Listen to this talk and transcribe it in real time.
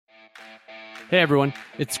Hey everyone,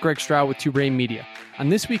 it's Greg Stroud with Two Brain Media. On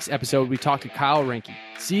this week's episode, we talk to Kyle Ranke,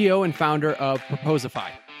 CEO and founder of Proposify.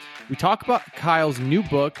 We talk about Kyle's new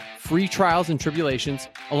book, Free Trials and Tribulations,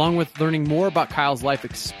 along with learning more about Kyle's life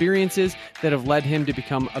experiences that have led him to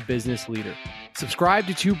become a business leader. Subscribe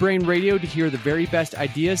to Two Brain Radio to hear the very best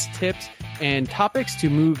ideas, tips, and topics to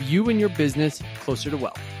move you and your business closer to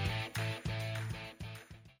wealth.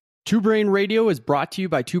 Two Brain Radio is brought to you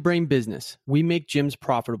by Two Brain Business. We make gyms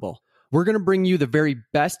profitable. We're going to bring you the very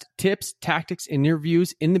best tips, tactics, and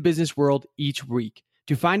interviews in the business world each week.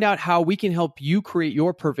 To find out how we can help you create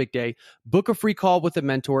your perfect day, book a free call with a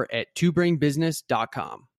mentor at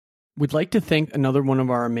twobrainbusiness.com. We'd like to thank another one of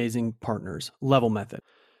our amazing partners, Level Method.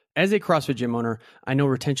 As a CrossFit gym owner, I know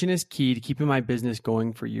retention is key to keeping my business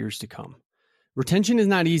going for years to come. Retention is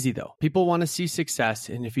not easy though. People want to see success,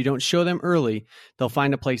 and if you don't show them early, they'll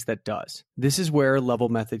find a place that does. This is where Level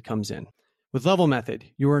Method comes in. With Level Method,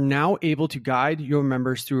 you are now able to guide your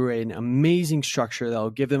members through an amazing structure that will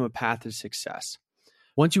give them a path to success.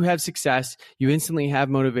 Once you have success, you instantly have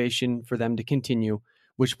motivation for them to continue,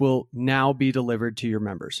 which will now be delivered to your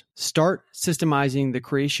members. Start systemizing the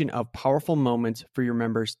creation of powerful moments for your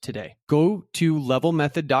members today. Go to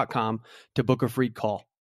levelmethod.com to book a free call.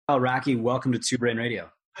 Kyle Ranke, welcome to Two Brain Radio.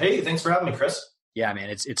 Hey, thanks for having me, Chris. Yeah, man,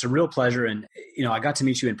 it's a real pleasure. And, I got to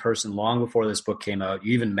meet you in person long before this book came out.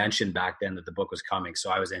 You even mentioned back then that the book was coming.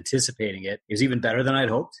 So I was anticipating it. It was even better than I'd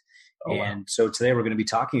hoped. Oh, and wow. So today we're going to be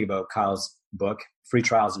talking about Kyle's book, Free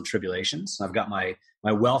Trials and Tribulations. I've got my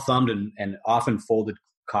well-thumbed and often folded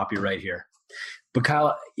copy right here. But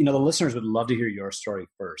Kyle, the listeners would love to hear your story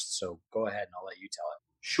first. So go ahead and I'll let you tell it.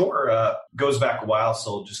 Sure. Goes back a while,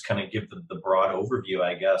 so I'll just kind of give the broad overview,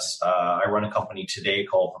 I guess. I run a company today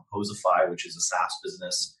called Proposify, which is a SaaS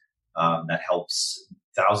business that helps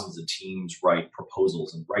thousands of teams write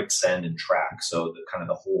proposals and write, send, and track. So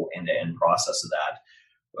the whole end-to-end process of that.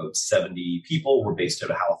 About 70 people. We're based out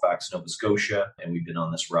of Halifax, Nova Scotia, and we've been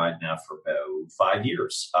on this ride now for about 5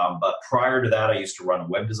 years. But prior to that, I used to run a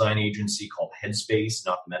web design agency called Headspace,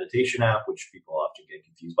 not the meditation app, which people often get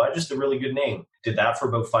confused by. Just a really good name. Did that for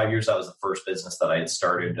about 5 years. That was the first business that I had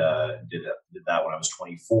started. Did that when I was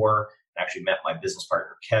 24. Actually met my business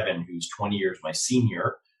partner, Kevin, who's 20 years my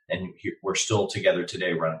senior, and we're still together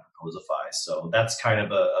today running Proposify. So that's kind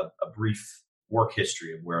of a brief work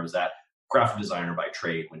history of where I was at. Graphic designer by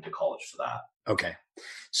trade, went to college for that. Okay.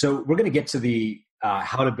 So we're going to get to the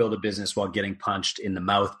how to build a business while getting punched in the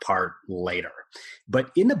mouth part later.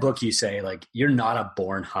 But in the book, you say, you're not a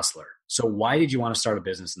born hustler. So why did you want to start a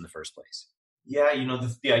business in the first place? Yeah,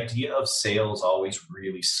 the idea of sales always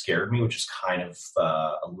really scared me, which is kind of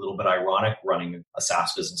a little bit ironic, running a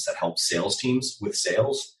SaaS business that helps sales teams with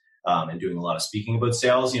sales. And doing a lot of speaking about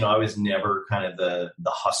sales. I was never kind of the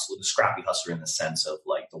hustler, the scrappy hustler in the sense of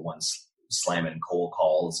the ones slamming cold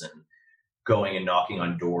calls and going and knocking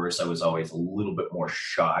on doors. I was always a little bit more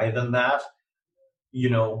shy than that,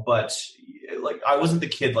 but I wasn't the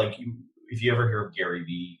kid, if you ever hear of Gary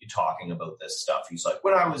Vee talking about this stuff, he's like,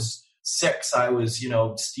 when I was 6, I was,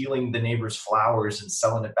 stealing the neighbor's flowers and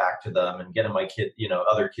selling it back to them and getting my kid,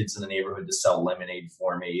 other kids in the neighborhood to sell lemonade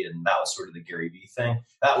for me. And that was sort of the Gary Vee thing.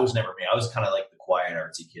 That was never me. I was kind of like the quiet,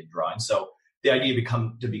 artsy kid drawing. So the idea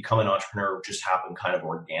to become an entrepreneur just happened kind of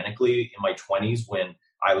organically in my 20s when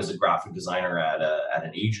I was a graphic designer at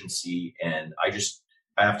an agency, and I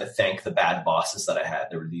have to thank the bad bosses that I had.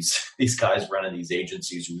 There were these guys running these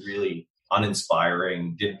agencies, really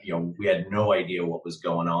uninspiring. We had no idea what was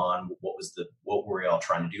going on. What were we all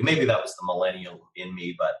trying to do? Maybe that was the millennial in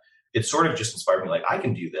me, but it sort of just inspired me. I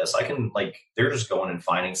can do this. I can they're just going and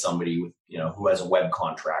finding somebody with who has a web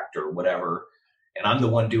contract or whatever, and I'm the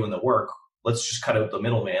one doing the work. Let's just cut out the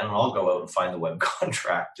middleman and I'll go out and find the web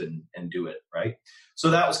contract and do it, right? So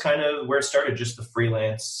that was kind of where it started, just the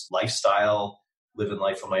freelance lifestyle, living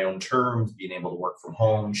life on my own terms, being able to work from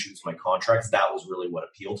home, choose my contracts. That was really what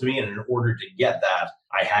appealed to me. And in order to get that,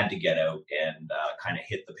 I had to get out and kind of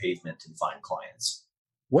hit the pavement and find clients.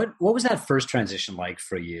 What was that first transition like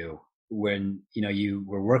for you when you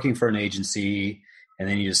were working for an agency and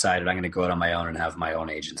then you decided I'm going to go out on my own and have my own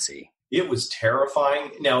agency? It was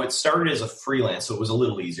terrifying. Now, it started as a freelance, so it was a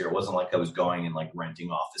little easier. It wasn't like I was going and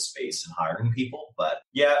renting office space and hiring people. But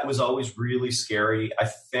yeah, it was always really scary. I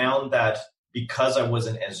found that because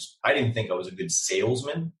I didn't think I was a good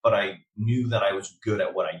salesman, but I knew that I was good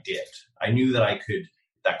at what I did. I knew that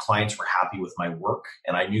that clients were happy with my work,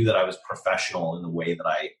 and I knew that I was professional in the way that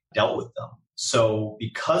I dealt with them. So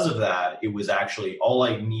because of that, it was actually all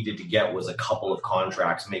I needed to get was a couple of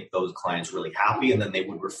contracts, make those clients really happy, and then they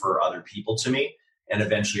would refer other people to me. And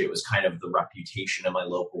eventually it was kind of the reputation in my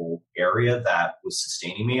local area that was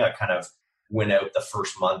sustaining me. I kind of went out the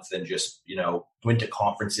first month and just, went to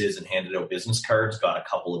conferences and handed out business cards, got a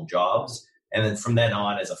couple of jobs. And then from then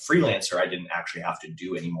on, as a freelancer, I didn't actually have to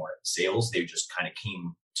do any more sales. They just kind of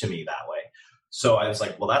came to me that way. So I was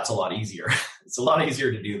like, well, that's a lot easier. It's a lot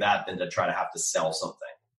easier to do that than to try to have to sell something.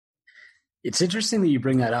 It's interesting that you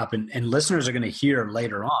bring that up, and listeners are going to hear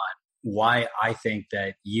later on why I think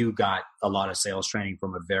that you got a lot of sales training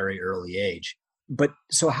from a very early age. But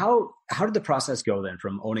so how did the process go then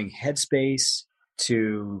from owning Headspace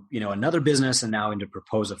to, another business and now into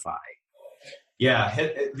Proposify? Yeah,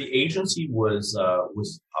 the agency was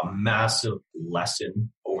a massive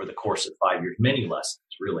lesson over the course of 5 years, many lessons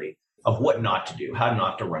really, of what not to do, how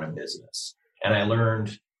not to run a business. And I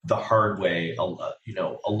learned the hard way, a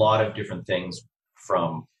lot of different things,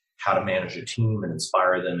 from how to manage a team and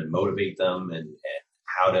inspire them and motivate them, and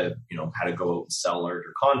how to go out and sell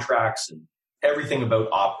larger contracts, and everything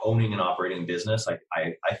about owning and operating business.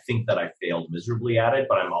 I think that I failed miserably at it,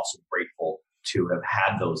 but I'm also grateful to have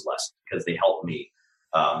had those lessons because they helped me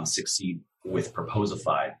succeed with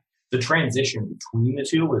Proposify. The transition between the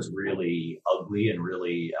two was really ugly and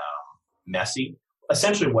really messy.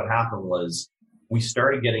 Essentially what happened was we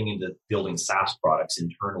started getting into building SaaS products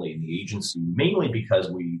internally in the agency, mainly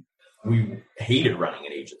because we hated running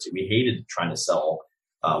an agency. We hated trying to sell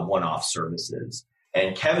one-off services.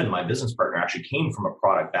 And Kevin, my business partner, actually came from a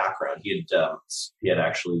product background. He had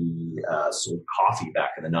actually sold coffee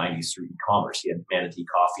back in the 90s through e-commerce. He had Manatee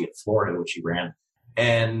Coffee in Florida, which he ran.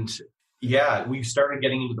 And yeah, we started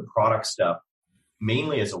getting into the product stuff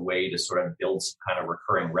mainly as a way to sort of build some kind of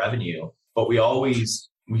recurring revenue. But we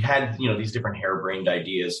had, these different harebrained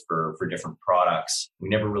ideas for different products. We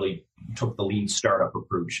never really took the lean startup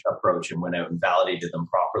approach and went out and validated them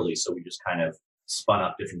properly. So we just kind of spun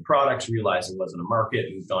up different products, realized it wasn't a market,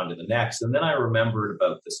 moved on to the next. And then I remembered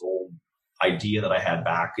about this old idea that I had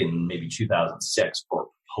back in maybe 2006 for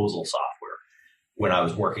proposal software. When I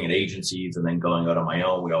was working at agencies and then going out on my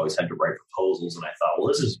own, we always had to write proposals. And I thought, well,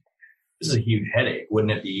 this is a huge headache.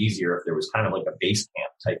 Wouldn't it be easier if there was kind of like a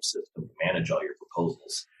Basecamp type system to manage all your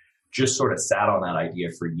proposals? Just sort of sat on that idea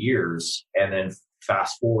for years. And then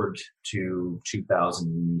fast forward to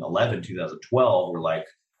 2011, 2012, we're like,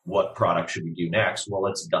 what product should we do next? Well,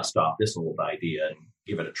 let's dust off this old idea and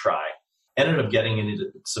give it a try. Ended up getting into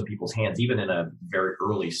some people's hands, even in a very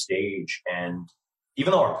early stage. And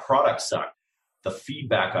even though our product sucked, the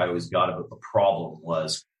feedback I always got about the problem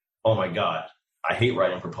was, oh my God, I hate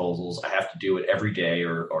writing proposals. I have to do it every day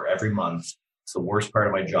or every month. It's the worst part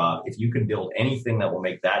of my job. If you can build anything that will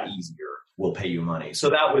make that easier, we'll pay you money. So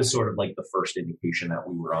that was sort of like the first indication that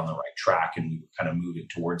we were on the right track and we were kind of moving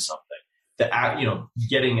towards something.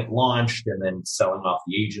 Getting it launched and then selling off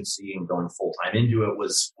the agency and going full time into it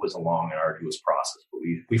was a long and arduous process, but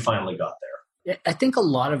we finally got there. I think a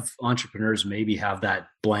lot of entrepreneurs maybe have that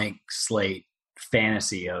blank slate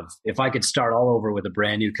fantasy of, if I could start all over with a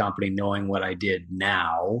brand new company, knowing what I did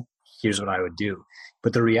now, here's what I would do.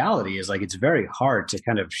 But the reality is, like, it's very hard to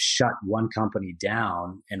kind of shut one company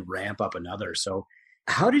down and ramp up another. So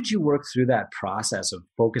how did you work through that process of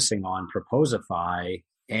focusing on Proposify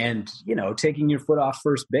and, taking your foot off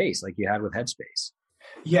first base like you had with Headspace?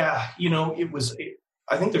 Yeah,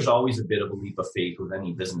 I think there's always a bit of a leap of faith with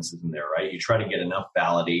any business, isn't there, right? You try to get enough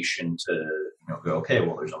validation to, go, okay,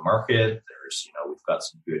 well, there's a market, we've got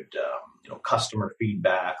some good, customer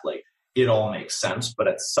feedback, like it all makes sense. But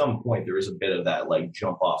at some point there is a bit of that, like,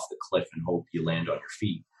 jump off the cliff and hope you land on your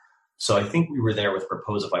feet. So I think we were there with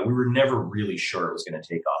Proposify. We were never really sure it was going to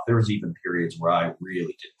take off. There was even periods where I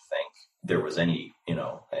really didn't think there was any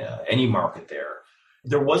market there.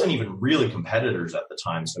 There wasn't even really competitors at the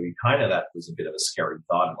time. So that was a bit of a scary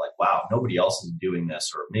thought of like, wow, nobody else is doing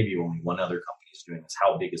this, or maybe only one other company is doing this.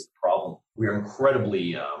 How big is the problem? We are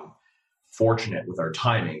incredibly fortunate with our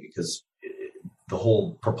timing because the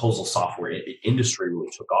whole proposal software industry really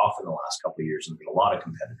took off in the last couple of years, and there's a lot of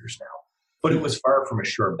competitors now. But it was far from a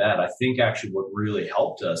sure bet. I think actually what really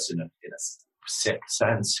helped us in a sick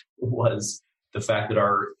sense was the fact that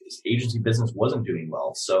our agency business wasn't doing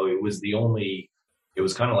well. So it was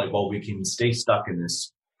kind of like, well, we can stay stuck in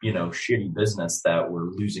this, shitty business that we're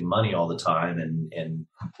losing money all the time and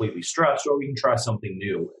completely stressed, or we can try something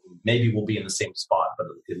new. Maybe we'll be in the same spot, but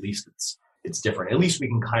at least it's different. At least we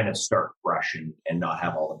can kind of start fresh and not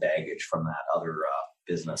have all the baggage from that other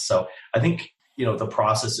business. So I think, the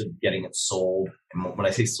process of getting it sold, and when I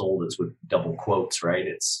say sold, it's with double quotes, right?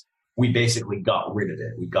 We basically got rid of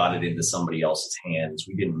it. We got it into somebody else's hands.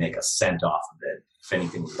 We didn't make a cent off of it. If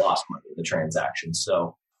anything, we lost money in the transaction.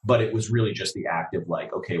 So, but it was really just the act of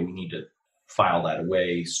like, okay, we need to file that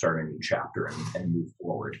away, start a new chapter and move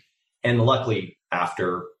forward. And luckily,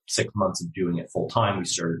 after 6 months of doing it full time, we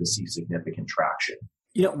started to see significant traction.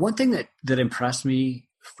 One thing that impressed me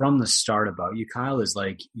from the start about you, Kyle, is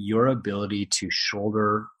like your ability to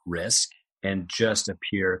shoulder risk and just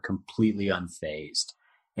appear completely unfazed.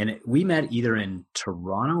 And we met either in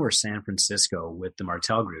Toronto or San Francisco with the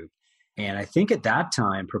Martel Group. And I think at that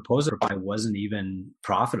time, Proposify wasn't even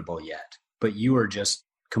profitable yet, but you were just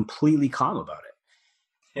completely calm about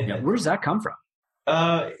it. Where does that come from?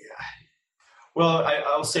 Well,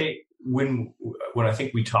 I'll say when I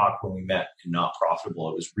think we talked when we met and not profitable,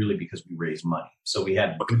 it was really because we raised money. So we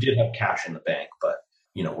did have cash in the bank, but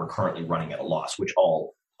we're currently running at a loss, which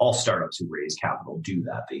all startups who raise capital do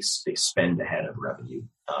that. They spend ahead of revenue.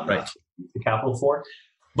 Right. That's what they use the capital for.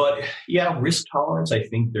 But yeah, risk tolerance. I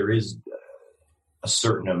think there is a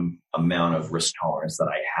certain amount of risk tolerance that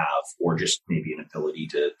I have, or just maybe an ability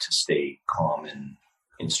to stay calm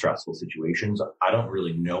in stressful situations. I don't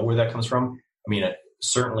really know where that comes from. I mean,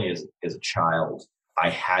 certainly as a child, I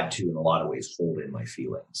had to, in a lot of ways, hold in my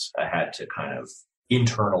feelings. I had to kind of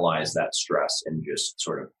internalize that stress and just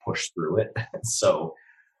sort of push through it. So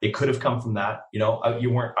it could have come from that.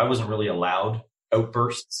 I wasn't really allowed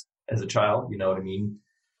outbursts as a child. You know what I mean?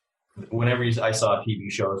 Whenever I saw TV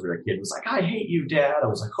shows where a kid was like, "I hate you, Dad," I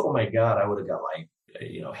was like, "Oh my God," I would have got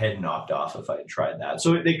my head knocked off if I had tried that.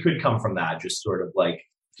 So they could come from that, just sort of like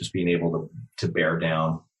just being able to bear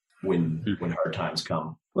down when hard times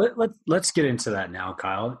come. Let's get into that now,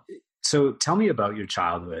 Kyle. So tell me about your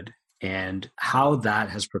childhood and how that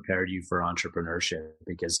has prepared you for entrepreneurship,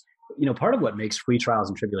 because part of what makes Free Trials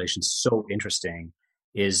and Tribulations so interesting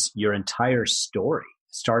is your entire story,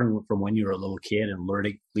 starting from when you were a little kid and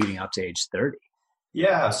leading up to age 30.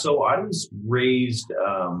 Yeah, so I was raised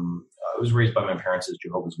by my parents as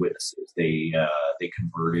Jehovah's Witnesses. They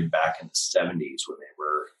converted back in the 70s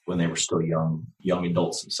when they were still young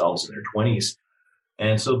adults themselves in their 20s.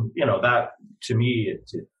 And so, that to me,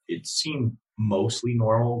 it seemed mostly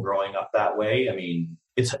normal growing up that way. I mean,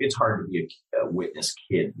 it's hard to be a witness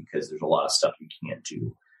kid because there's a lot of stuff you can't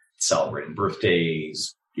do. Celebrating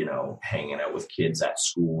birthdays, hanging out with kids at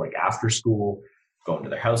school, like after school, going to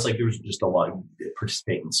their house. Like there was just a lot of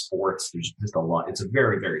participating in sports. There's just a lot. It's a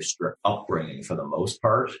very, very strict upbringing for the most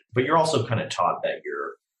part. But you're also kind of taught that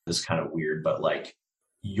this is kind of weird, but like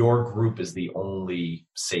your group is the only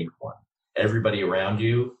safe one. Everybody around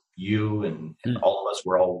you and all of us,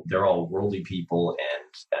 they're all worldly people,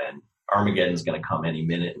 and Armageddon's going to come any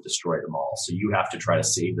minute and destroy them all. So you have to try to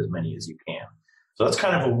save as many as you can. So that's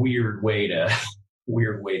kind of a weird way to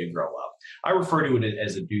grow up. I refer to it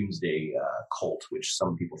as a doomsday cult, which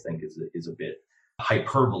some people think is a bit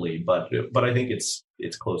hyperbole, but I think it's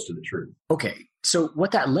close to the truth. Okay, so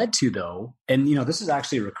what that led to, though, and this is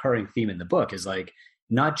actually a recurring theme in the book, is like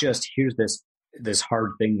not just here's this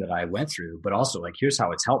hard thing that I went through, but also like here's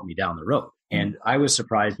how it's helped me down the road. And I was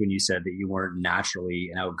surprised when you said that you weren't naturally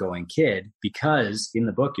an outgoing kid, because in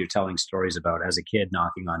the book you're telling stories about as a kid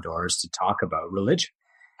knocking on doors to talk about religion.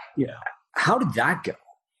 Yeah. How did that go?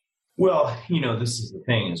 Well, this is the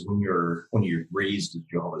thing, is when you're raised as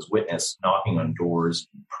Jehovah's Witness, knocking on doors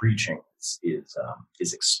and preaching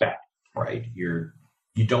is expected, right? You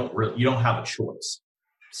don't have a choice.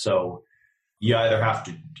 So you either have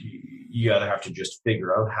to just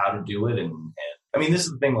figure out how to do it, and I mean, this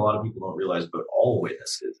is the thing a lot of people don't realize about all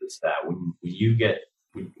witnesses, is that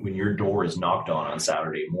when your door is knocked on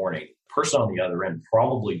Saturday morning, the person on the other end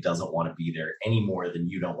probably doesn't want to be there any more than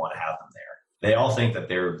you don't want to have them there. They all think that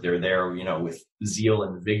they're there, with zeal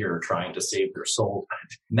and vigor trying to save their soul.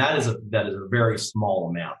 And that is a very small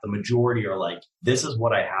amount. The majority are like, this is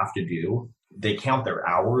what I have to do. They count their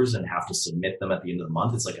hours and have to submit them at the end of the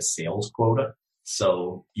month. It's like a sales quota.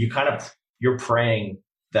 So you're praying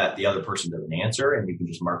that the other person doesn't answer, and you can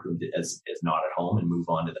just mark them as not at home and move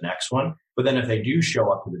on to the next one. But then if they do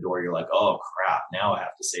show up to the door, you're like, oh crap, now I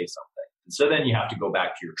have to say something. And so then you have to go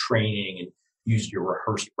back to your training and use your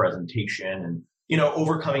rehearsed presentation and,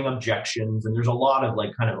 overcoming objections. And there's a lot of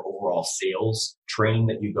like kind of overall sales training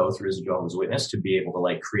that you go through as a Jehovah's Witness to be able to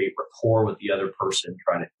like create rapport with the other person,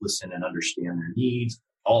 try to listen and understand their needs.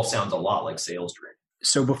 All sounds a lot like sales training.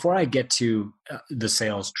 So before I get to the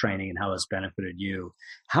sales training and how it's benefited you,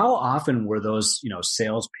 how often were those,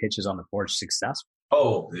 sales pitches on the porch successful?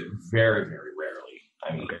 Oh, very, very rarely.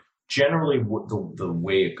 I mean, Generally the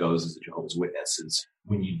way it goes as a Jehovah's Witness is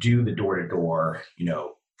when you do the door-to-door,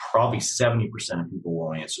 probably 70% of people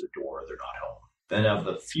won't answer the door. They're not home. Then of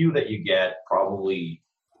the few that you get, probably,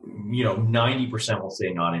 90% will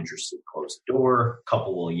say not interested, close the door. A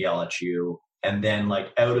couple will yell at you. And then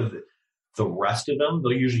like out of The rest of them,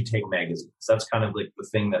 they'll usually take magazines. That's kind of like the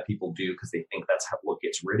thing that people do because they think that's what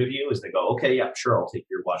gets rid of you is they go, okay, yeah, sure, I'll take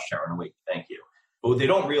your Watchtower and wait, thank you. But what they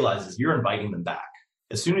don't realize is you're inviting them back.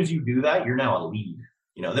 As soon as you do that, you're now a lead.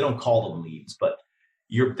 They don't call them leads, but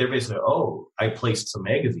they're basically, oh, I placed some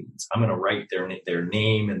magazines. I'm going to write their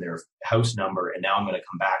name and their house number, and now I'm going to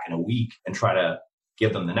come back in a week and try to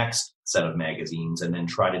give them the next set of magazines and then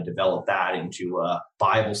try to develop that into a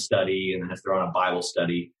Bible study. And then if they're on a Bible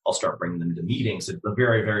study, I'll start bringing them to meetings. It's a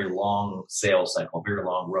very, very long sales cycle, very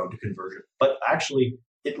long road to conversion. But actually,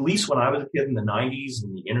 at least when I was a kid in the 90s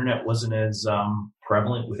and the internet wasn't as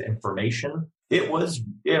prevalent with information, it was,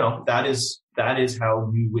 that is how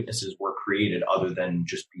new witnesses were created other than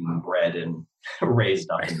just being bred and raised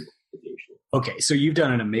up in investigation. Okay, so you've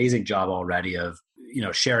done an amazing job already of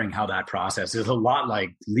sharing how that process is a lot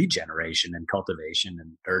like lead generation and cultivation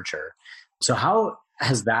and nurture. So how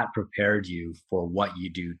has that prepared you for what you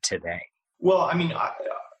do today? Well, I mean,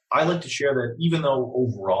 I like to share that even though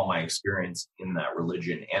overall my experience in that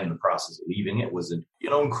religion and the process of leaving it was an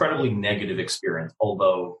incredibly negative experience,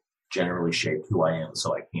 although generally shaped who I am.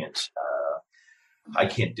 So I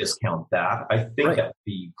can't discount that. I think that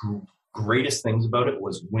the greatest things about it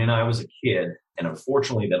was when I was a kid, and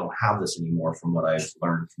unfortunately they don't have this anymore from what I've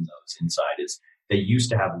learned from those inside, is they used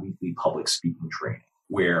to have weekly public speaking training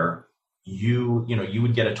where you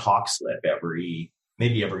would get a talk slip every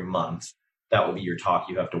month. That would be your talk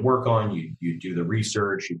you have to work on. You do the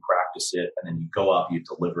research, you practice it, and then you go up, you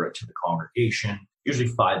deliver it to the congregation, usually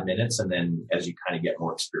 5 minutes. And then as you kind of get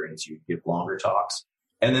more experience, you give longer talks.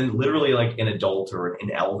 And then literally like an adult or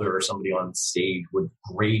an elder or somebody on stage would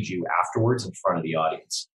grade you afterwards in front of the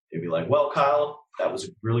audience. They'd be like, well, Kyle, that was a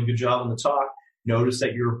really good job on the talk. Notice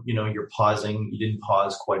that you're pausing. You didn't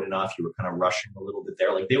pause quite enough. You were kind of rushing a little bit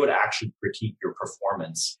there. Like they would actually critique your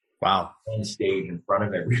performance. Wow. On stage in front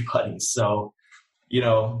of everybody. So,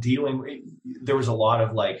 there was a lot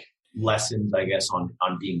of like lessons, I guess, on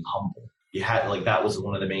being humble. You had that was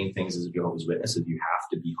one of the main things as a Jehovah's Witness is you have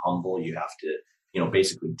to be humble. You have to,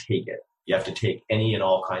 basically take it. You have to take any and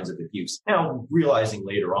all kinds of abuse. Now, realizing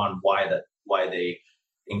later on why they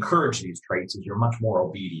encourage these traits is you're much more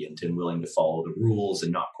obedient and willing to follow the rules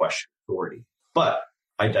and not question authority. But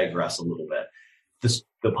I digress a little bit.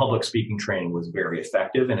 The public speaking training was very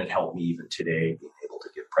effective, and it helped me even today being able to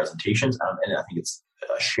give presentations. And I think it's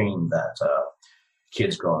a shame that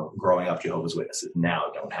kids growing up Jehovah's Witnesses now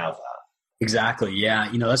don't have that. Exactly. Yeah.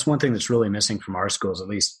 That's one thing that's really missing from our schools, at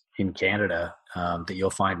least in Canada, that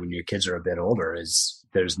you'll find when your kids are a bit older is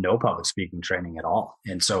there's no public speaking training at all.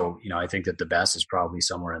 And so, I think that the best is probably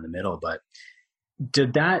somewhere in the middle. But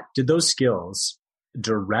did those skills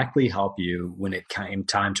directly help you when it came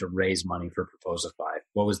time to raise money for Proposify?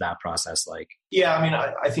 What was that process like? Yeah, I mean,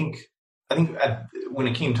 I think when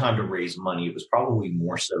it came time to raise money, it was probably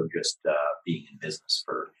more so just being in business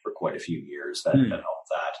for quite a few years that helped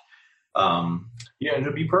that. And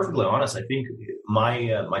to be perfectly honest, I think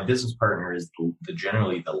my business partner is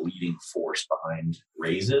generally the leading force behind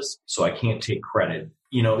raises, so I can't take credit.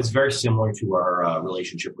 It's very similar to our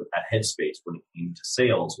relationship at Headspace when it came to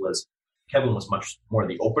sales. Was Kevin was much more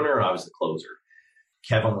the opener, and I was the closer.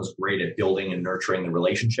 Kevin was great at building and nurturing the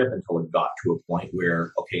relationship until it got to a point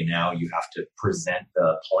where, okay, now you have to present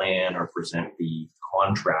the plan or present the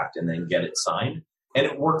contract and then get it signed. And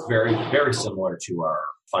it worked very, very similar to our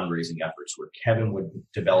fundraising efforts where Kevin would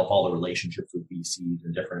develop all the relationships with VCs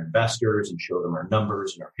and different investors and show them our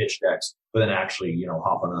numbers and our pitch decks, but then actually,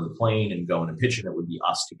 hop on the plane and go in and pitch, and it would be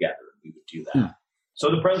us together. And we would do that. So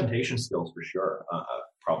the presentation skills for sure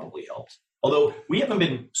probably helped. Although we haven't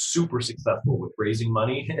been super successful with raising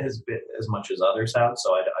money as much as others have,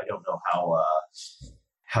 so I don't know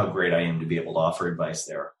how great I am to be able to offer advice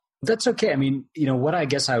there. That's okay. I mean, what I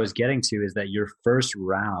guess I was getting to is that your first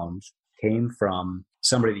round came from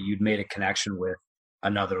somebody that you'd made a connection with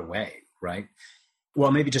another way, right?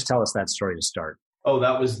 Well, maybe just tell us that story to start. Oh,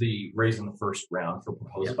 that was the raising the first round for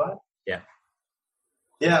Proposify? Yeah.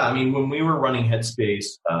 Yeah, I mean, when we were running Headspace,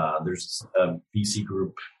 there's a VC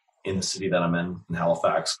group in the city that I'm in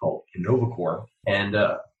Halifax called InnovaCore. And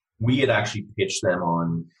we had actually pitched them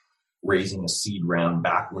on raising a seed round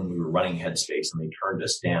back when we were running Headspace, and they turned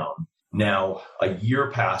us down. Now, a year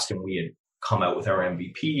passed and we had come out with our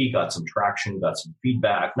MVP, got some traction, got some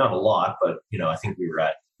feedback, not a lot, but I think we were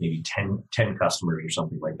at maybe 10 customers or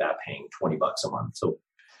something like that paying $20 a month. So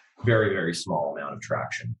very, very small amount of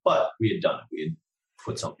traction, but we had done it. We had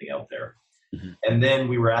put something out there. Mm-hmm. And then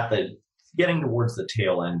we were at getting towards the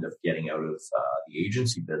tail end of getting out of the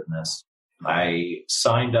agency business. I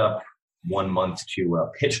signed up 1 month to a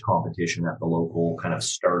pitch competition at the local kind of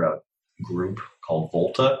startup group called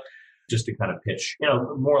Volta just to kind of pitch,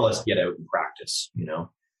 more or less get out and practice,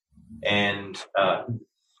 and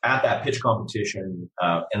at that pitch competition,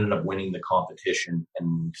 ended up winning the competition.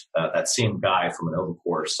 And that same guy from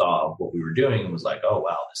Innovacore saw what we were doing and was like, oh,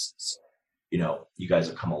 wow, this is, you guys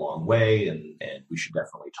have come a long way and we should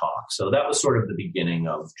definitely talk. So that was sort of the beginning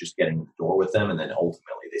of just getting in the door with them. And then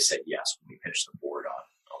ultimately they said yes when we pitched the board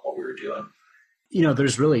on what we were doing.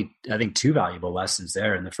 There's really, I think, two valuable lessons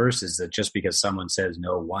there. And the first is that just because someone says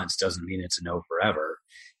no once doesn't mean it's a no forever.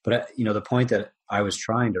 But, the point that I was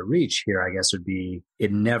trying to reach here, I guess, would be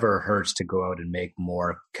it never hurts to go out and make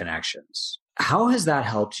more connections. How has that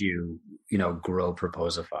helped you, grow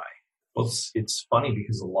Proposify? Well, it's funny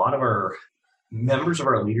because a lot of our members of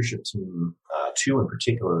our leadership team, two in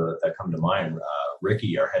particular that come to mind,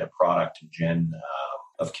 Ricky, our head of product, and Jen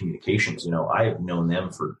of communications, I've known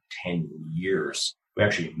them for 10 years. We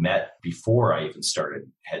actually met before I even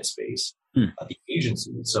started Headspace. At the agency.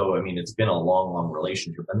 So, it's been a long, long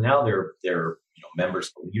relationship. And now they're members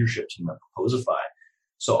of the leadership team at Proposify.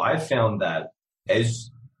 So I've found that as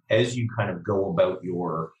you kind of go about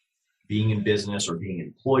your being in business or being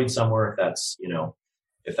employed somewhere,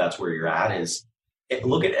 if that's where you're at,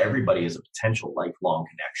 look at everybody as a potential lifelong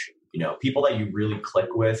connection. People that you really click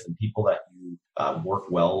with and people that you work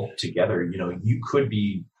well together, you could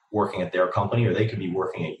be working at their company or they could be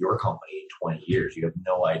working at your company in 20 years. You have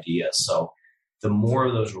no idea. So the more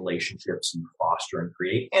of those relationships you foster and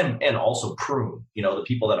create and also prune, the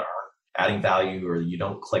people that aren't adding value or you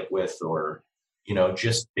don't click with or,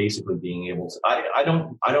 just basically being able to, I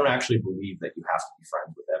don't actually believe that you have to be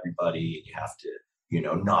friends with everybody and you have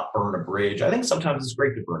to, not burn a bridge. I think sometimes it's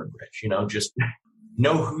great to burn a bridge, just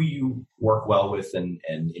know who you work well with and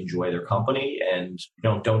enjoy their company and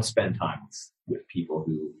don't spend time with people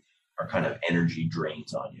who are kind of energy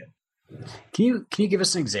drains on you. Can you give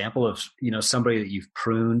us an example of, somebody that you've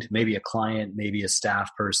pruned, maybe a client, maybe a staff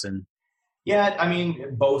person? Yeah,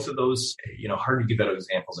 both of those, hard to give out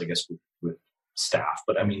examples, I guess, with staff,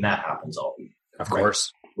 but that happens all week. Of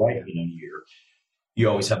course. Right. You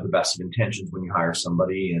always have the best of intentions when you hire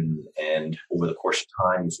somebody and over the course of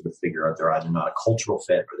time, you sort of figure out they're either not a cultural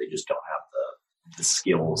fit or they just don't have the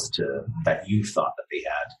skills that you thought that they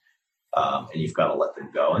had. And you've got to let them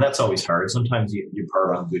go. And that's always hard. Sometimes you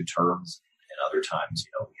part on good terms and other times,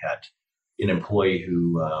 we had an employee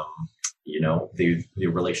who, the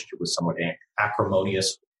relationship was somewhat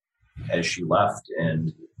acrimonious as she left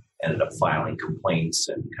and ended up filing complaints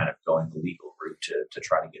and kind of going the legal route to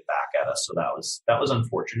try to get back at us. So that was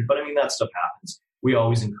unfortunate, but that stuff happens. We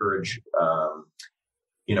always encourage,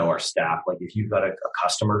 our staff, like if you've got a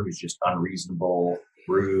customer who's just unreasonable,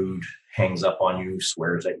 rude, hangs up on you,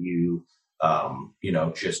 swears at you,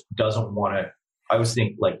 just doesn't want to. I always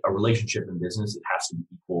think like a relationship in business, it has to be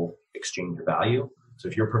equal exchange of value. So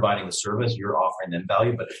if you're providing a service, you're offering them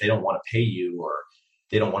value, but if they don't want to pay you or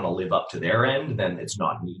they don't want to live up to their end, then it's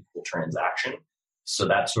not an equal transaction. So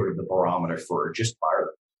that's sort of the barometer for just fire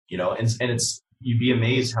them, and it's, you'd be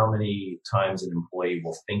amazed how many times an employee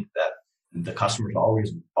will think that the customer's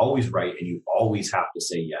always right and you always have to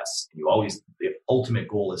say yes. And the ultimate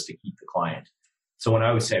goal is to keep the client. So when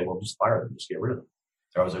I would say, well, just fire them, just get rid of them.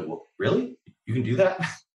 I was like, well, really? You can do that?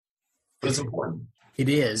 But it's important. It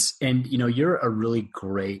is. And, you're a really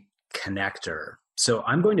great connector. So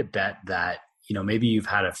I'm going to bet that, maybe you've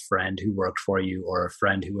had a friend who worked for you or a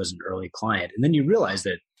friend who was an early client. And then you realize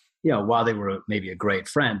that, while they were maybe a great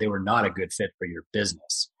friend, they were not a good fit for your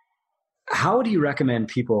business. How do you recommend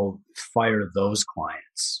people fire those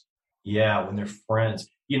clients? Yeah, when they're friends.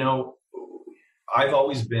 I've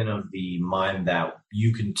always been of the mind that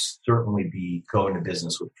you can certainly be going to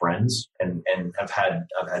business with friends and I've had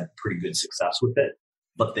pretty good success with it,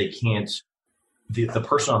 but they can't, the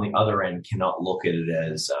person on the other end cannot look at it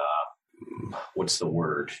as, what's the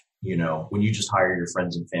word? When you just hire your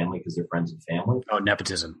friends and family because they're friends and family. Oh,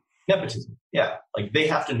 nepotism. Nepotism. Yeah. Like they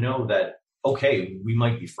have to know that, okay, we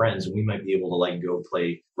might be friends and we might be able to like go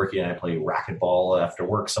play, Ricky and I play racquetball after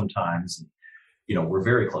work sometimes. And, we're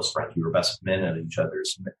very close friends. We were best men at each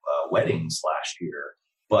other's weddings last year,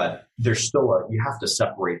 but there's still you have to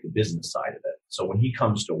separate the business side of it. So when he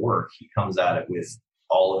comes to work, he comes at it with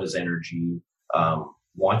all of his energy,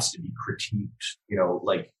 wants to be critiqued,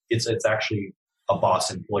 like it's actually a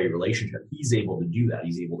boss employee relationship. He's able to do that.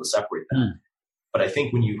 He's able to separate that. But I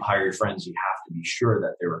think when you hire your friends, you have to be sure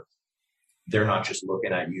that they're not just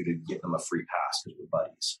looking at you to give them a free pass because we're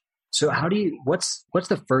buddies. So what's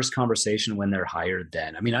the first conversation when they're hired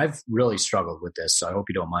then? I've really struggled with this, so I hope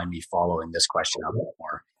you don't mind me following this question up a bit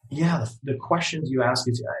more. Yeah, the questions you ask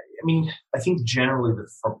is, I think generally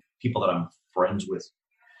from people that I'm friends with,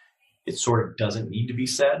 it sort of doesn't need to be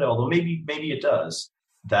said, although maybe it does,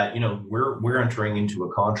 that, we're entering into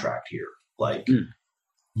a contract here. Like,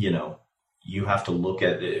 you have to look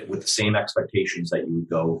at it with the same expectations that you would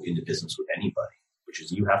go into business with anybody, which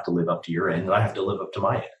is you have to live up to your end and I have to live up to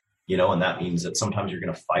my end. And that means that sometimes you're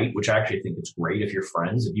going to fight, which I actually think it's great if you're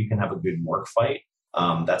friends. If you can have a good work fight,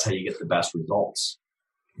 that's how you get the best results.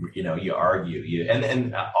 You argue,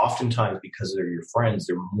 and oftentimes because they're your friends,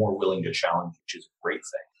 they're more willing to challenge, which is a great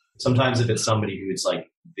thing. Sometimes if it's somebody who it's like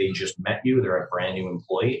they just met you, they're a brand new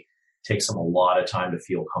employee, it takes them a lot of time to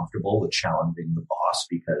feel comfortable with challenging the boss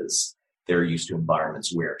because they're used to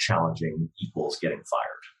environments where challenging equals getting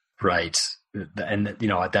fired. Right. And,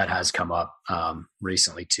 that has come up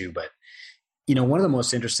recently too. But, one of the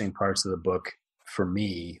most interesting parts of the book for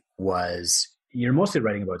me was you're mostly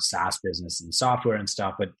writing about SaaS business and software and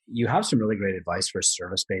stuff, but you have some really great advice for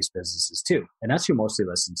service-based businesses too. And that's who mostly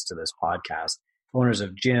listens to this podcast, owners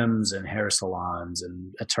of gyms and hair salons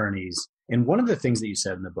and attorneys. And one of the things that you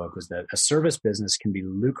said in the book was that a service business can be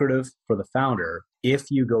lucrative for the founder if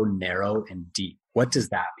you go narrow and deep. What does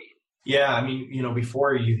that mean? Yeah, I mean,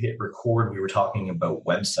 before you hit record, we were talking about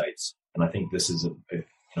websites. And I think this is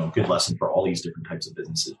a good lesson for all these different types of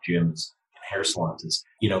businesses, gyms and hair salons is,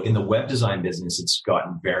 in the web design business, it's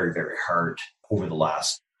gotten very, very hard over the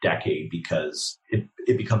last decade because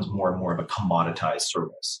it becomes more and more of a commoditized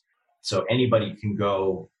service. So anybody can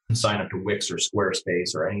go and sign up to Wix or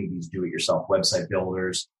Squarespace or any of these do-it-yourself website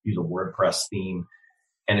builders, use a WordPress theme,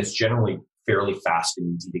 and it's generally fairly fast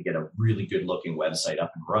and easy to get a really good-looking website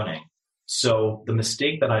up and running. So the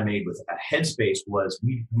mistake that I made with Headspace was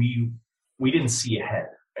we didn't see ahead,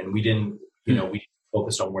 and we didn't we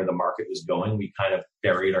focused on where the market was going. We kind of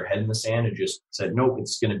buried our head in the sand and just said, nope,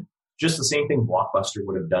 it's going to just the same thing Blockbuster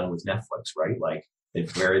would have done with Netflix, right? Like they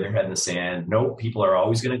bury their head in the sand. Nope, people are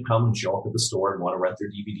always going to come and show up at the store and want to rent their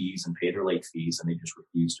DVDs and pay their late fees, and they just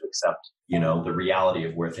refuse to accept, the reality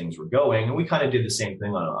of where things were going. And we kind of did the same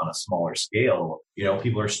thing on a smaller scale.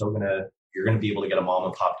 People are still you're going to be able to get a mom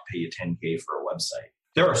and pop to pay you $10K for a website.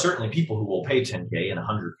 There are certainly people who will pay $10K and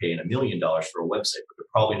 $100K and $1 million for a website, but they're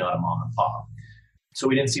probably not a mom and pop. So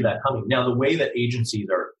we didn't see that coming. Now, the way that agencies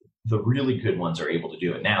the really good ones are able to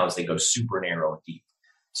do it now is they go super narrow and deep.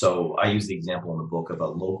 So I use the example in the book of a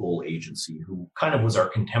local agency who kind of was our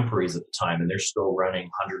contemporaries at the time, and they're still running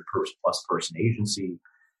 100+ person agency,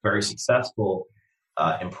 very successful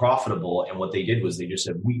and profitable. And what they did was they just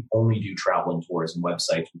said, we only do travel and tourism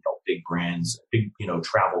websites. We help big brands,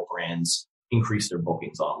 travel brands increase their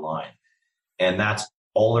bookings online. And that's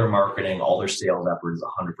all their marketing, all their sales effort is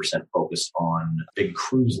 100% focused on big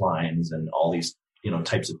cruise lines and all these,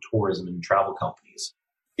 types of tourism and travel companies.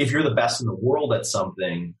 If you're the best in the world at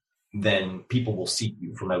something, then people will seek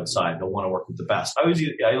you from outside. They'll want to work with the best. I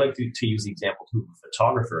like to use the example too of a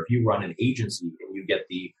photographer. If you run an agency and you get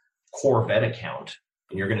the Corvette account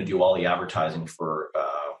and you're going to do all the advertising for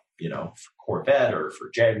Corvette or for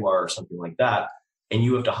Jaguar or something like that, and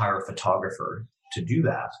you have to hire a photographer to do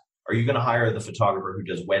that, are you going to hire the photographer who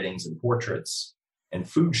does weddings and portraits and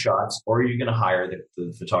food shots, or are you going to hire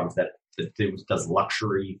the photographer that does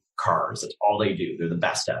luxury cars? That's all they do. They're the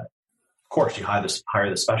best at it. Of course, you hire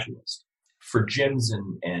the specialist. For gyms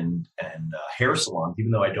and hair salons,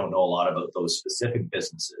 even though I don't know a lot about those specific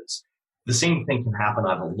businesses, the same thing can happen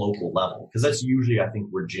on a local level, because that's usually, I think,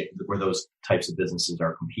 where those types of businesses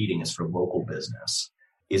are competing is for local business,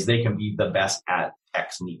 is they can be the best at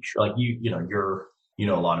X niche. Like you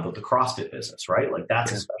know a lot about the CrossFit business, right? Like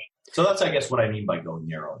that's a special. So that's, I guess, what I mean by going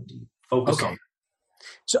narrow and deep. Focus on.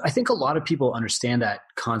 So I think a lot of people understand that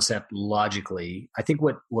concept logically. I think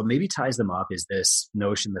what maybe ties them up is this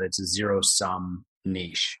notion that it's a zero-sum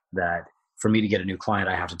niche, that for me to get a new client,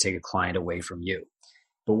 I have to take a client away from you.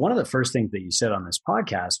 But one of the first things that you said on this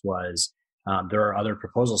podcast was there are other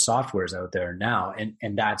proposal softwares out there now,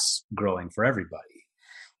 and that's growing for everybody.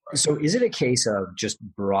 So is it a case of just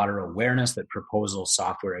broader awareness that proposal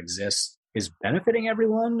software exists is benefiting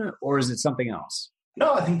everyone, or is it something else?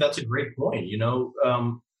 No, I think that's a great point.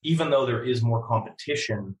 Even though there is more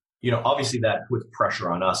competition, obviously that puts pressure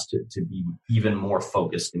on us to be even more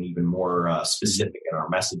focused and even more specific in our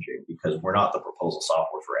messaging, because we're not the proposal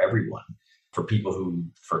software for everyone. For people who,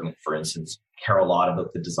 for instance, care a lot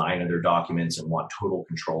about the design of their documents and want total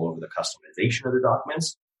control over the customization of their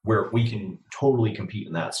documents, where we can totally compete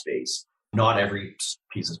in that space. Not every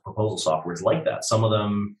piece of proposal software is like that. Some of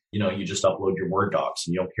them, you just upload your Word docs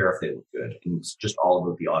and you don't care if they look good. And it's just all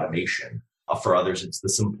about the automation. For others, it's the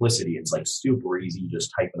simplicity. It's like super easy. You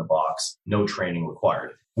just type in a box, no training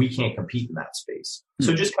required. We can't compete in that space.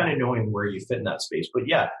 So just kind of knowing where you fit in that space. But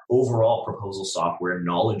yeah, overall proposal software,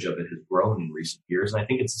 knowledge of it has grown in recent years. And I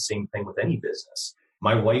think it's the same thing with any business.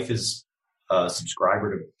 My wife is a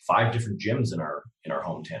subscriber to 5 different gyms in our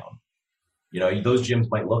hometown. Those gyms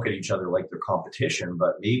might look at each other like they're competition,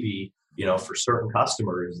 but maybe, for certain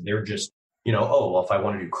customers, they're just, oh, well, if I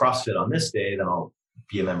want to do CrossFit on this day, then I'll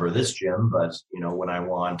be a member of this gym. But, when I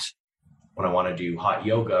want to do hot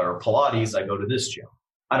yoga or Pilates, I go to this gym.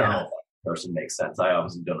 I don't know if that person makes sense. I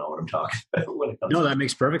obviously don't know what I'm talking about when it comes No, that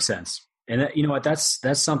makes perfect sense. And you know what, that's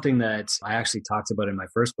something that I actually talked about in my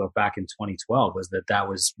first book back in 2012, was that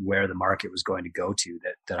was where the market was going to go to,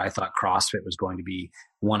 that I thought CrossFit was going to be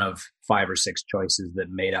one of 5 or 6 choices that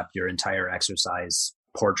made up your entire exercise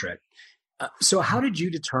portrait. So how did you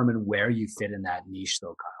determine where you fit in that niche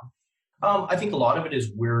though, Kyle? I think a lot of it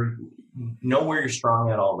is know where you're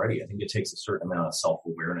strong at already. I think it takes a certain amount of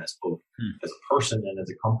self-awareness, both as a person and as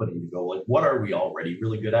a company, to go like, what are we already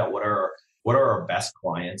really good at? What are our best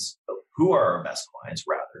clients? Who are our best clients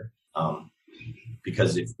rather?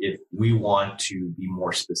 Because if we want to be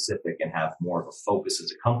more specific and have more of a focus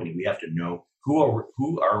as a company, we have to know who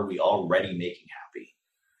are we already making happy.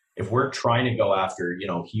 If we're trying to go after,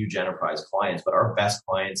 huge enterprise clients, but our best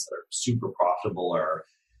clients that are super profitable are,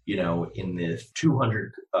 in the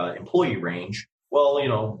 200 employee range,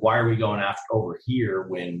 well, why are we going after over here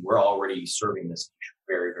when we're already serving this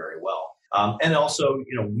very, very well? And also,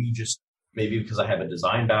 we just, maybe because I have a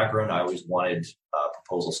design background, I always wanted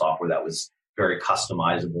proposal software that was very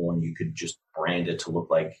customizable and you could just brand it to look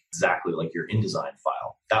like exactly like your InDesign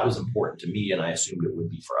file. That was important to me, and I assumed it would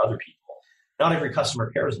be for other people. Not every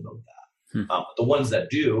customer cares about that. But the ones that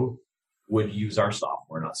do would use our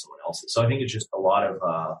software, not someone else's. So I think it's just a lot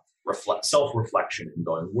of self-reflection and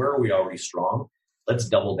going, where are we already strong? Let's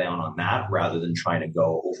double down on that rather than trying to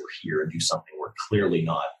go over here and do something we're clearly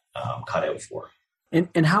not cut out for.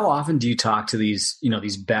 And how often do you talk to these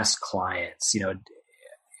best clients?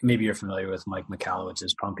 Maybe you're familiar with Mike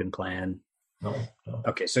Michalowicz's Pumpkin Plan. No.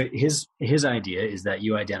 Okay, so his idea is that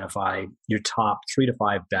you identify your top 3 to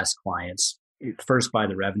 5 best clients, first by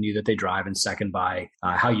the revenue that they drive, and second by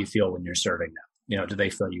how you feel when you're serving them. Do they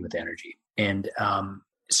fill you with energy? And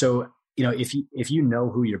so if you know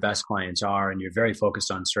who your best clients are and you're very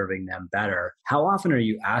focused on serving them better, how often are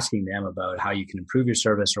you asking them about how you can improve your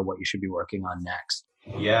service or what you should be working on next?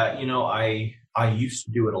 Yeah, I used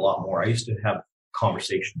to do it a lot more. I used to have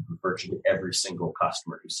conversations with virtually every single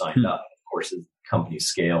customer who signed up. Of course, as companies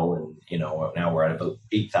scale, and now we're at about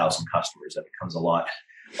 8,000 customers, that becomes a lot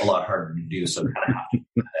harder to do. So kind of have to do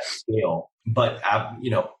that scale. But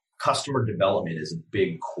customer development is a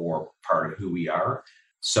big core part of who we are.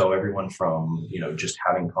 So everyone from just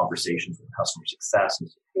having conversations with customer success and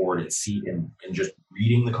support, and just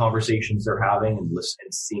reading the conversations they're having and listening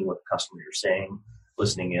and seeing what the customers are saying,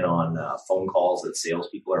 listening in on phone calls that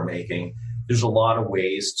salespeople are making. There's a lot of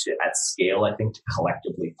ways to, at scale, I think, to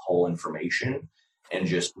collectively pull information and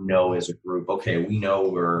just know as a group, okay, we know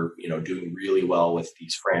we're doing really well with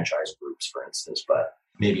these franchise groups, for instance, but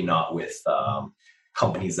maybe not with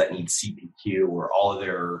companies that need CPQ, or all of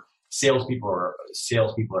their salespeople are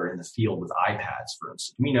in the field with iPads, for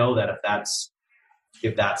instance. We know that if that's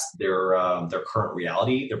their current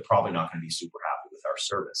reality, they're probably not going to be super happy with our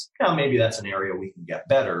service. Now, maybe that's an area we can get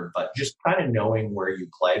better, but just kind of knowing where you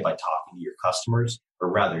play by talking to your customers, or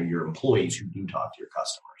rather your employees who do talk to your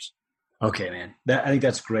customers. Okay, man. I think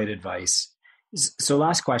that's great advice. So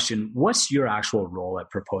last question, what's your actual role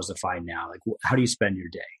at Proposify now? Like, how do you spend your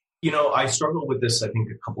day? I struggled with this, I think,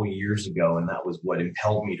 a couple of years ago, and that was what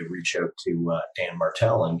impelled me to reach out to Dan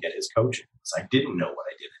Martell and get his coaching, because I didn't know what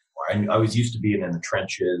I did anymore. I was used to being in the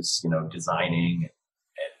trenches, designing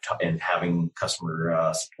and having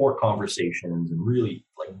customer support conversations and really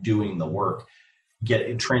like doing the work.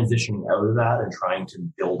 Transitioning out of that and trying to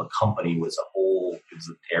build a company was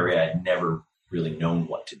an area I'd never really known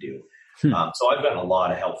what to do. So I've gotten a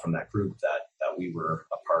lot of help from that group that we were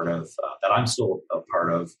a part of, that I'm still a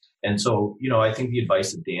part of. And so, I think the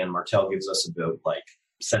advice that Dan Martell gives us about like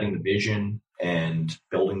setting the vision and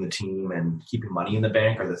building the team and keeping money in the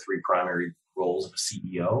bank are the 3 primary roles of a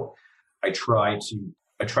CEO. I try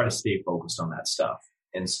to stay focused on that stuff.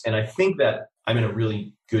 And I think that I'm in a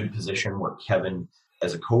really good position where Kevin,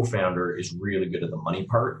 as a co-founder, is really good at the money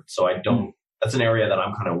part. So that's an area that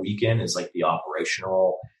I'm kind of weak in, is like the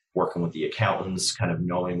operational, working with the accountants, kind of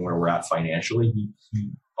knowing where we're at financially.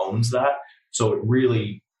 He owns that. So it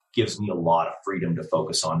really gives me a lot of freedom to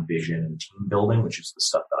focus on vision and team building, which is the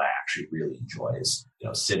stuff that I actually really enjoy, is,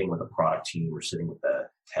 sitting with a product team or sitting with the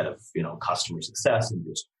head of, customer success, and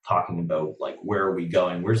just talking about like, where are we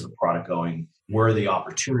going? Where's the product going? Where are the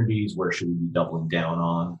opportunities? Where should we be doubling down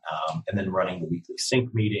on? And then running the weekly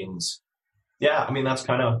sync meetings. Yeah. I mean, that's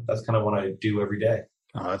kind of what I do every day.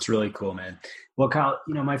 Oh, that's really cool, man. Well, Kyle,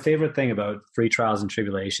 my favorite thing about Free Trials and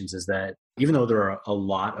Tribulations is that even though there are a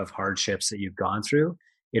lot of hardships that you've gone through,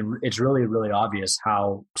 it's really, really obvious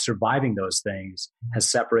how surviving those things has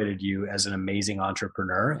separated you as an amazing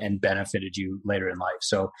entrepreneur and benefited you later in life.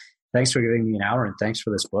 So thanks for giving me an hour, and thanks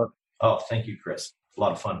for this book. Oh, thank you, Chris. A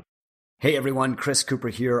lot of fun. Hey, everyone. Chris Cooper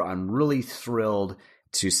here. I'm really thrilled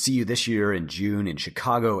to see you this year in June in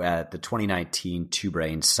Chicago at the 2019 Two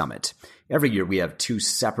Brain Summit. Every year we have two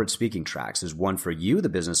separate speaking tracks. There's one for you, the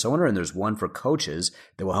business owner, and there's one for coaches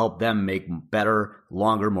that will help them make better,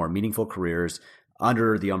 longer, more meaningful careers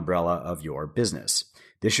under the umbrella of your business.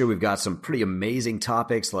 This year, we've got some pretty amazing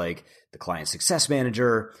topics like the client success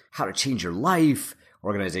manager, how to change your life,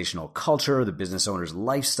 organizational culture, the business owner's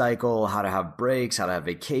life cycle, how to have breaks, how to have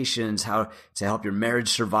vacations, how to help your marriage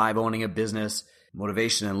survive owning a business,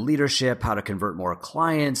 motivation and leadership, how to convert more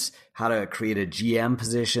clients, how to create a GM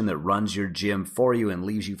position that runs your gym for you and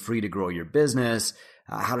leaves you free to grow your business,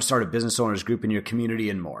 how to start a business owners group in your community,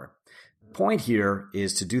 and more. Point here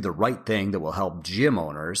is to do the right thing that will help gym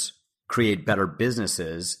owners create better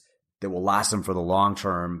businesses that will last them for the long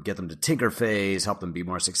term, get them to tinker phase, help them be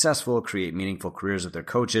more successful, create meaningful careers with their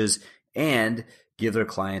coaches, and give their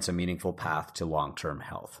clients a meaningful path to long-term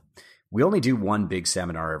health. We only do one big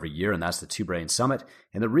seminar every year, and that's the Two Brain Summit.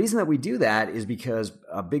 And the reason that we do that is because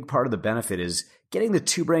a big part of the benefit is getting the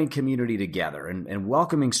Two Brain community together and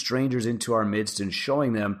welcoming strangers into our midst and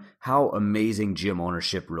showing them how amazing gym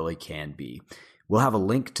ownership really can be. We'll have a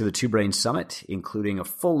link to the Two Brain Summit, including a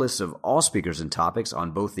full list of all speakers and topics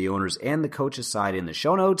on both the owners and the coaches side in the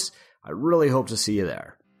show notes. I really hope to see you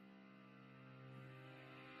there.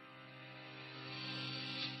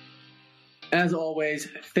 As always,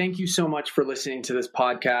 thank you so much for listening to this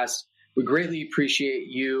podcast. We greatly appreciate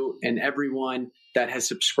you and everyone that has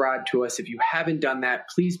subscribed to us. If you haven't done that,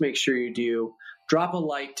 please make sure you do. Drop a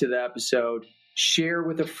like to the episode, share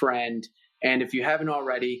with a friend, and if you haven't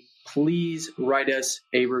already, please write us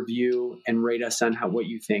a review and rate us on what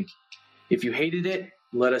you think. If you hated it,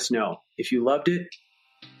 let us know. If you loved it,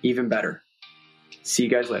 even better. See you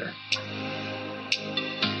guys later.